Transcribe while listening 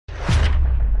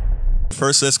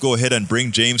First, let's go ahead and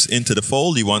bring James into the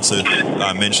fold. He wants to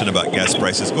mention about gas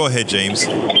prices. Go ahead, James.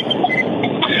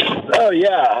 Oh,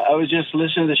 yeah. I was just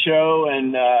listening to the show,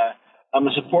 and I'm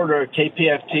a supporter of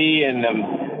KPFT, and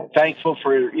I'm thankful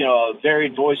for,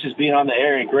 varied voices being on the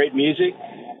air and great music.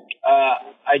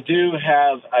 I do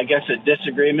have, I guess, a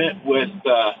disagreement with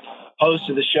the host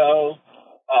of the show.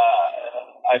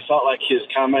 I felt like his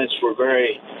comments were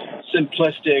very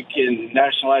simplistic in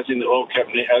nationalizing the oil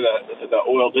company, the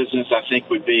oil business. I think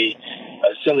would be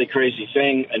a silly, crazy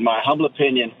thing, in my humble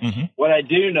opinion. Mm-hmm. What I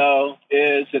do know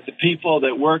is that the people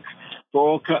that work for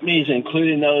oil companies,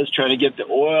 including those trying to get the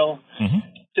oil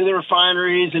to the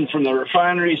refineries and from the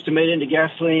refineries to made into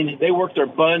gasoline, they work their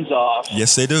buns off.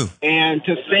 Yes, they do. And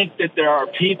to think that there are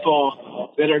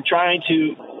people that are trying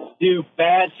to do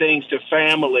bad things to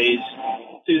families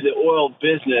through the oil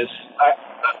business,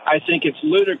 I think it's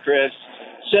ludicrous,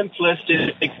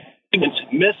 simplistic, it's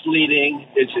misleading.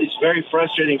 It's very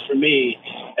frustrating for me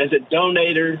as a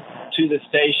donator to the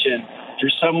station for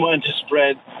someone to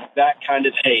spread that kind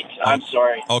of hate. I'm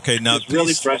sorry. Okay, now it's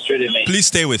really frustrated me. Please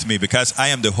stay with me because I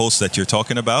am the host that you're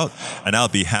talking about, and I'll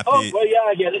be happy. Oh, well, yeah,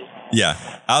 I get it. Yeah,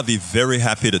 I'll be very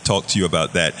happy to talk to you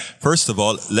about that. First of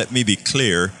all, let me be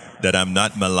clear that I'm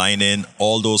not maligning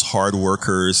all those hard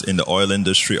workers in the oil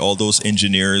industry, all those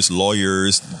engineers,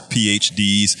 lawyers,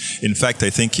 PhDs. In fact,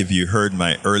 I think if you heard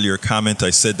my earlier comment,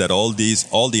 I said that all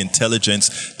the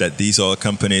intelligence that these oil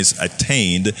companies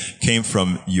attained came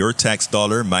from your tax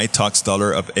dollar, my tax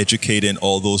dollar of educating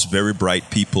all those very bright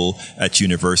people at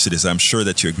universities. I'm sure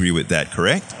that you agree with that,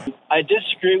 correct? I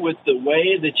disagree with the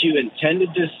way that you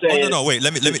intended to say no. Wait,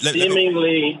 let me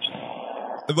seemingly.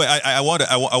 But I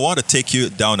want to take you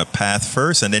down a path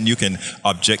first, and then you can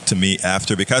object to me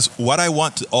after. Because what I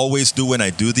want to always do when I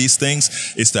do these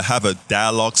things is to have a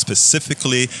dialogue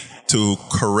specifically to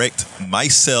correct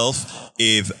myself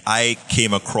if I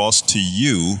came across to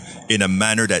you in a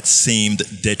manner that seemed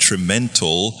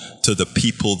detrimental to the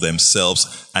people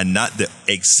themselves and not the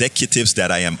executives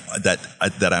that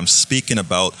I'm speaking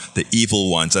about, the evil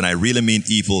ones. And I really mean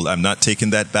evil. I'm not taking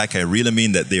that back. I really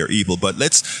mean that they're evil. But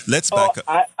let's back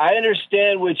up. I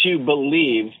understand what you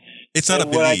believe. It's not a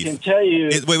belief. What I can tell you.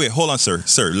 Wait, hold on, sir.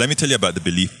 Sir, let me tell you about the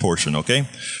belief portion, okay?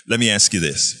 Let me ask you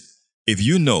this. If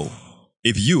you're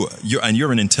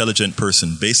an intelligent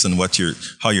person, based on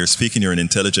how you're speaking, you're an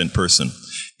intelligent person.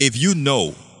 If you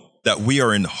know that we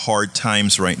are in hard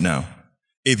times right now,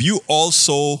 if you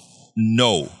also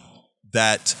know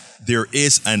that there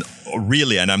is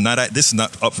this is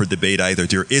not up for debate either,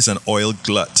 there is an oil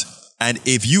glut. And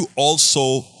if you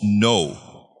also know,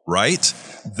 right,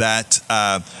 that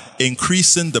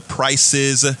increasing the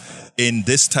prices in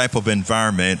this type of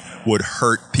environment would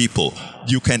hurt people.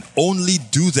 You can only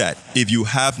do that if you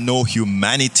have no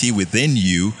humanity within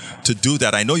you to do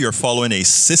that. I know you're following a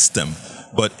system,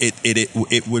 but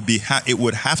it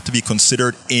would have to be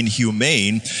considered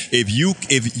inhumane if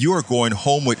you are going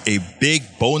home with a big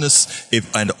bonus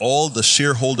and all the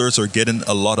shareholders are getting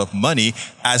a lot of money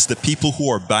as the people who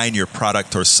are buying your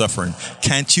product are suffering.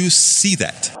 Can't you see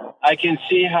that? I can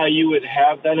see how you would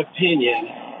have that opinion.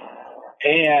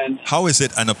 And how is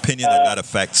it an opinion and not a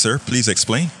fact, sir? Please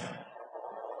explain.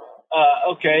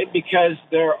 Okay, because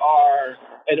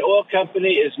an oil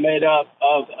company is made up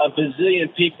of a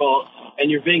bazillion people,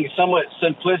 and you're being somewhat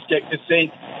simplistic to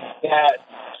think that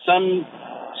some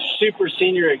super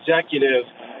senior executive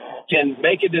can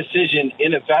make a decision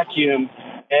in a vacuum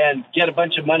and get a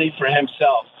bunch of money for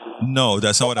himself. No,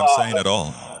 that's not what I'm saying at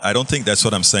all. I don't think that's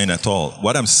what I'm saying at all.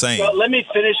 What I'm saying... Well, let me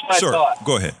finish my thought. Sure,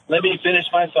 go ahead. Let me finish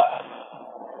my thought.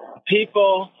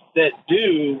 People that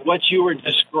do what you were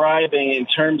describing in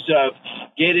terms of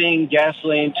getting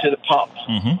gasoline to the pump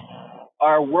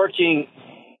are working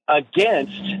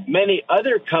against many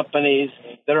other companies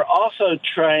that are also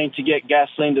trying to get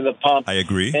gasoline to the pump. I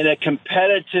agree. In a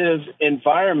competitive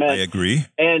environment. I agree.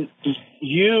 And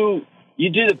you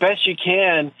do the best you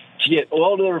can to get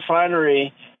oil to the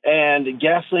refinery and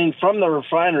gasoline from the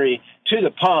refinery to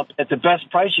the pump at the best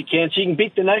price you can so you can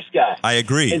beat the next guy. I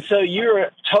agree. And so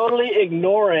you're totally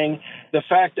ignoring the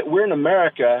fact that we're in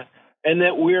America and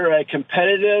that we're a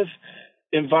competitive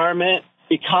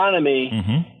economy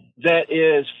that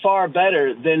is far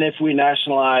better than if we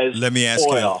nationalize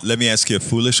oil. Let me ask you a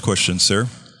foolish question, sir.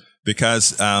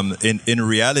 Because in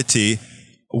reality,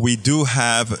 we do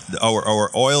have our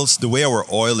oils, the way our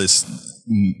oil is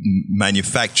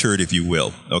manufactured, if you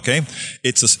will. Okay,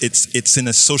 it's in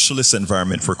a socialist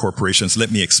environment for corporations.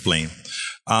 Let me explain.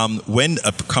 When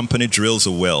a company drills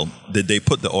a well, did they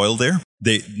put the oil there?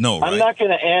 No. I'm not going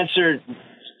to answer.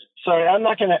 Sorry, I'm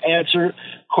not going to answer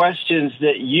questions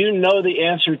that you know the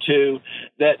answer to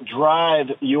that drive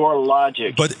your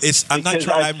logic. But I'm not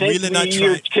trying. I'm really not trying.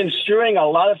 You're construing a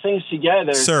lot of things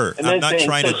together, sir. And I'm not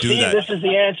trying to do that. This is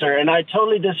the answer, and I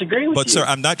totally disagree with you. But sir,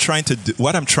 I'm not trying to.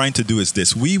 What I'm trying to do is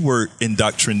this: we were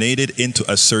indoctrinated into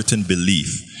a certain belief,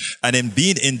 and in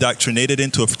being indoctrinated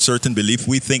into a certain belief,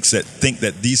 we think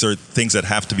that these are things that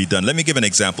have to be done. Let me give an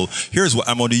example. Here's what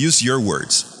I'm going to use your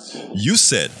words. You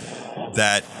said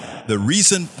that the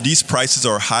reason these prices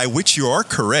are high, which you are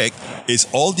correct, is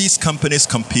all these companies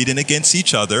competing against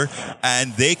each other,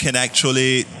 and they can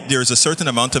actually, there's a certain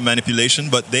amount of manipulation,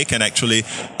 but they can actually,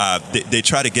 they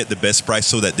try to get the best price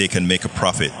so that they can make a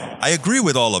profit. I agree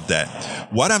with all of that.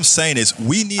 What I'm saying is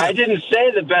we need... I didn't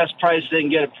say the best price they can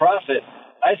get a profit.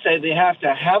 I say they have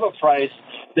to have a price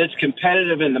that's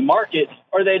competitive in the market,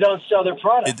 or they don't sell their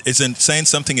product. Isn't saying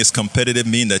something is competitive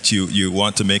mean that you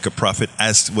want to make a profit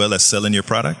as well as selling your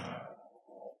product?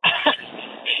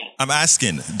 I'm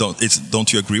asking.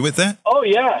 Don't you agree with that? Oh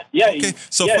yeah. Okay,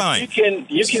 so yes, fine.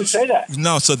 You can say that.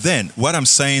 No, so then what I'm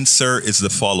saying, sir, is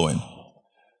the following.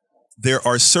 There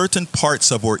are certain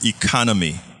parts of our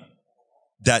economy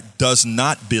that does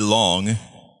not belong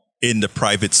in the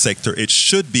private sector. It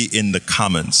should be in the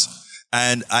commons.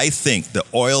 And I think the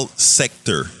oil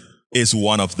sector is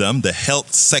one of them. The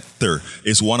health sector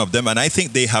is one of them. And I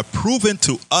think they have proven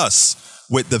to us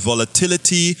with the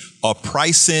volatility of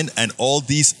pricing and all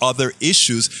these other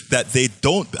issues that they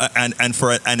don't, and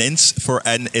for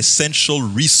an essential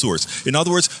resource. In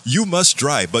other words, you must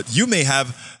drive, but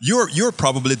you're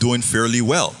probably doing fairly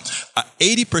well.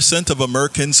 80% of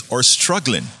Americans are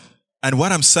struggling. And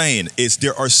what I'm saying is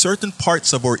there are certain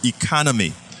parts of our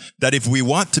economy that if we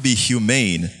want to be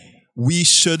humane, we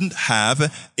shouldn't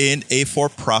have in a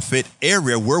for-profit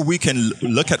area where we can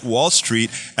look at Wall Street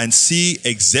and see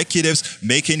executives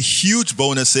making huge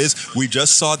bonuses. We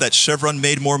just saw that Chevron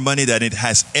made more money than it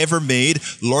has ever made,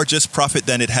 largest profit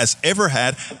than it has ever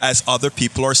had, as other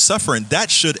people are suffering.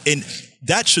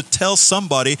 That should tell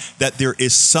somebody that there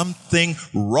is something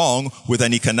wrong with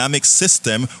an economic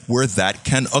system where that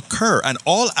can occur. And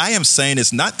all I am saying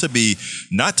is not to be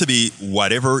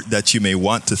whatever that you may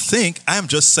want to think. I am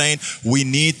just saying we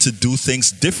need to do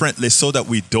things differently so that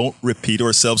we don't repeat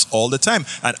ourselves all the time.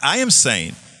 And I am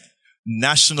saying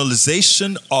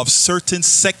nationalization of certain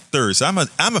sectors. I'm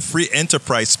a free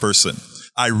enterprise person.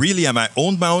 I really am. I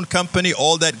own my own company,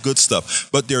 all that good stuff.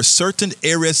 But there are certain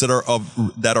areas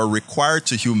that are required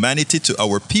to humanity, to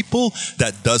our people,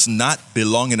 that does not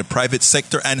belong in the private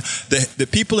sector. And the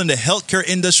people in the healthcare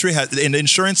industry, in the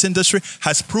insurance industry,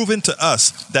 has proven to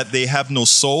us that they have no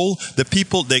soul.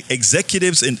 The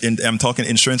executives I'm talking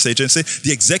insurance agency,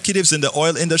 the executives in the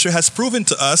oil industry has proven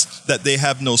to us that they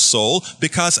have no soul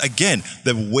because, again,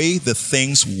 the way the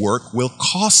things work will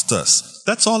cost us.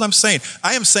 That's all I'm saying.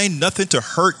 I am saying nothing to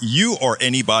hurt you or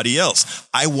anybody else.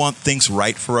 I want things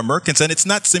right for Americans, and it's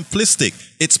not simplistic.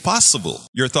 It's possible.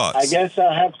 Your thoughts? I guess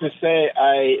I'll have to say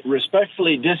I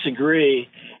respectfully disagree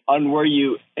on where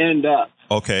you end up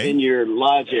in your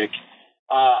logic.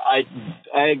 I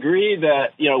agree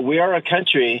that we are a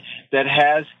country that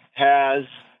has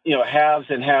haves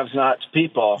and have-nots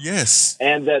people. Yes,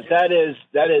 and that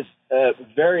is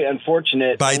very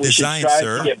unfortunate. By design, we should try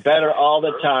sir. to get better all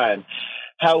the time.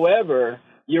 However,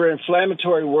 your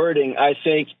inflammatory wording, I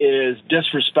think, is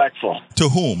disrespectful. To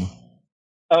whom?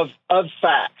 Of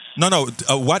facts. No.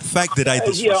 What fact did I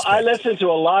disrespect? I listen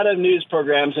to a lot of news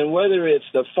programs, and whether it's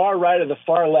the far right or the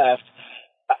far left,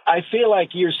 I feel like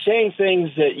you're saying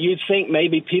things that you think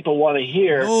maybe people want to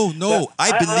hear. No.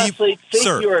 I honestly think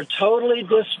sir, you are totally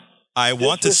I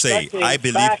want to say, I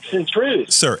believe, facts and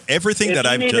truth. Sir, everything that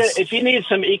I've just... If you need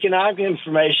some economic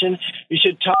information, you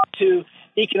should talk to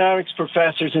economics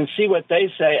professors and see what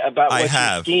they say about what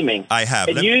you're scheming. I have.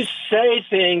 And you say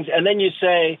things, and then you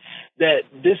say that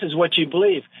this is what you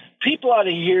believe. People ought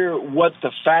to hear what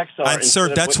the facts are. And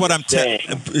sir, that's what I'm saying.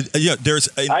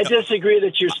 I disagree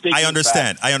that you're speaking. I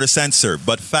understand. Facts. I understand, sir.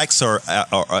 But facts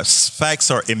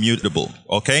are immutable.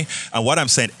 Okay. And what I'm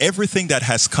saying, everything that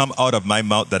has come out of my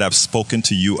mouth that I've spoken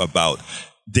to you about,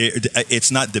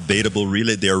 it's not debatable.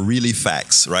 Really, they're really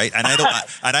facts, right? And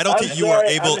I don't think you are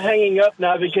able. I'm hanging up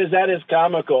now because that is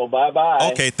comical. Bye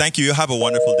bye. Okay. Thank you. You have a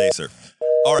wonderful day, sir.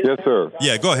 All right. Yes, sir.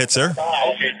 Yeah, go ahead, sir.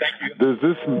 Okay, thank you. Does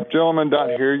this gentleman not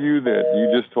hear you that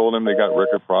you just told him they got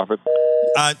record profits?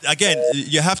 Again,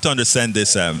 you have to understand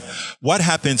this. What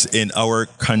happens in our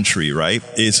country, right,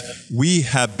 is we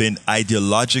have been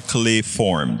ideologically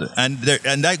formed. And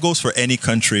that goes for any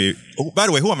country. Oh, by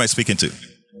the way, who am I speaking to?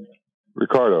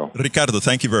 Ricardo,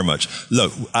 thank you very much.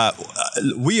 Look,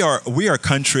 we are a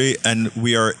country, and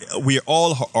we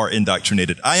all are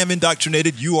indoctrinated. I am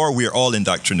indoctrinated. You are. We are all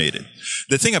indoctrinated.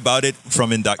 The thing about it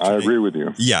from indoctrination, I agree with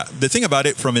you. Yeah, the thing about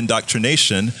it from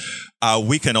indoctrination,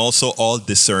 we can also all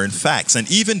discern facts. And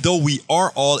even though we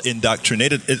are all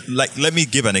indoctrinated, let me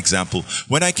give an example.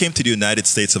 When I came to the United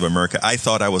States of America, I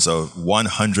thought I was a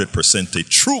 100% a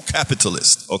true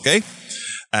capitalist. Okay.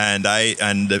 And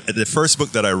the first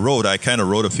book that I wrote, I kind of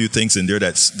wrote a few things in there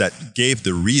that gave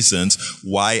the reasons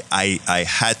why I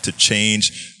had to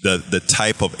change the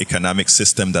type of economic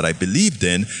system that I believed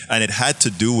in. And it had to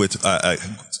do with,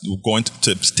 going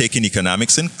to taking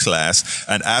economics in class,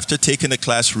 and after taking the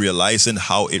class, realizing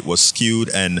how it was skewed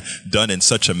and done in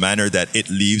such a manner that it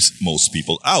leaves most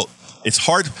people out. It's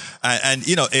hard. And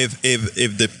you know, if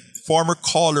the former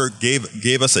caller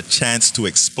gave us a chance to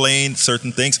explain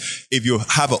certain things, if you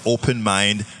have an open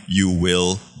mind, you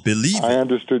will believe I it.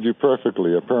 understood you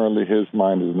perfectly. Apparently his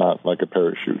mind is not like a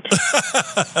parachute.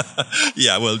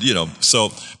 Yeah, well, you know,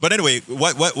 so, but anyway,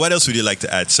 what else would you like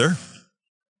to add, sir?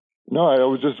 No, I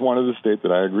was just wanted to state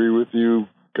that I agree with you.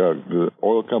 The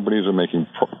oil companies are making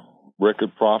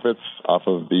record profits off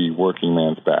of the working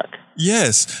man's back.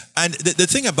 Yes, and the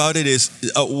thing about it is,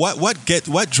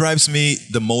 what drives me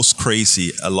the most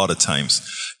crazy a lot of times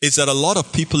is that a lot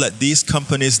of people at these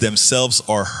companies themselves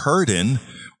are hurting,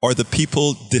 or the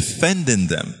people defending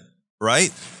them,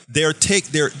 right? They're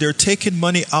taking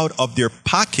money out of their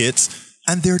pockets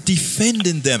and they're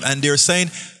defending them, and they're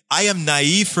saying, I am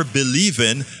naive for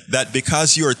believing that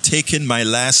because you are taking my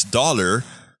last dollar,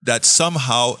 that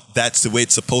somehow that's the way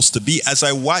it's supposed to be. As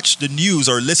I watch the news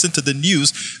or listen to the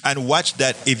news and watch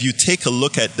that, if you take a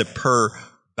look at the per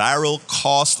barrel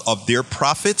cost of their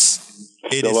profits,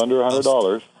 it is still under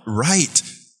 $100. Right.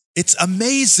 It's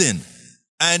amazing.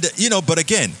 And, you know, but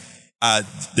again,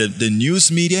 the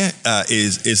news media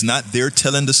is not there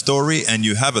telling the story, and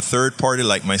you have a third party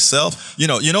like myself. You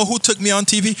know who took me on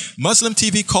TV? Muslim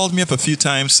TV called me up a few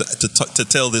times to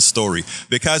tell this story,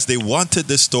 because they wanted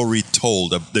this story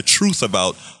told, the truth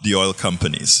about the oil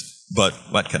companies. But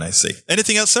what can I say?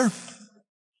 Anything else, sir?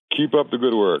 Keep up the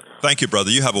good work. Thank you,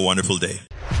 brother. You have a wonderful day.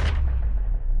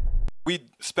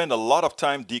 We spend a lot of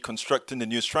time deconstructing the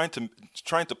news, trying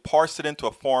to parse it into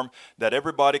a form that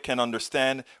everybody can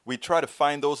understand. We try to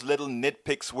find those little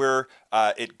nitpicks where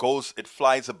it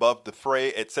flies above the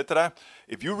fray, etc.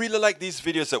 If you really like these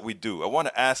videos that we do, I want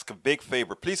to ask a big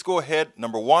favor. Please go ahead.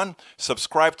 Number 1,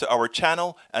 subscribe to our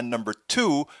channel. And number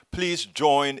 2, please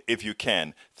join if you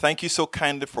can. Thank you so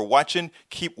kindly for watching.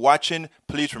 Keep watching.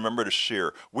 Please remember to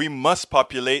share. We must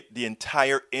populate the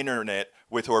entire internet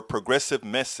with our progressive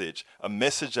message, a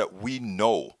message that we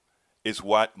know is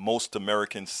what most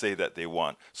Americans say that they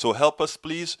want. So help us,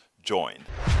 please join.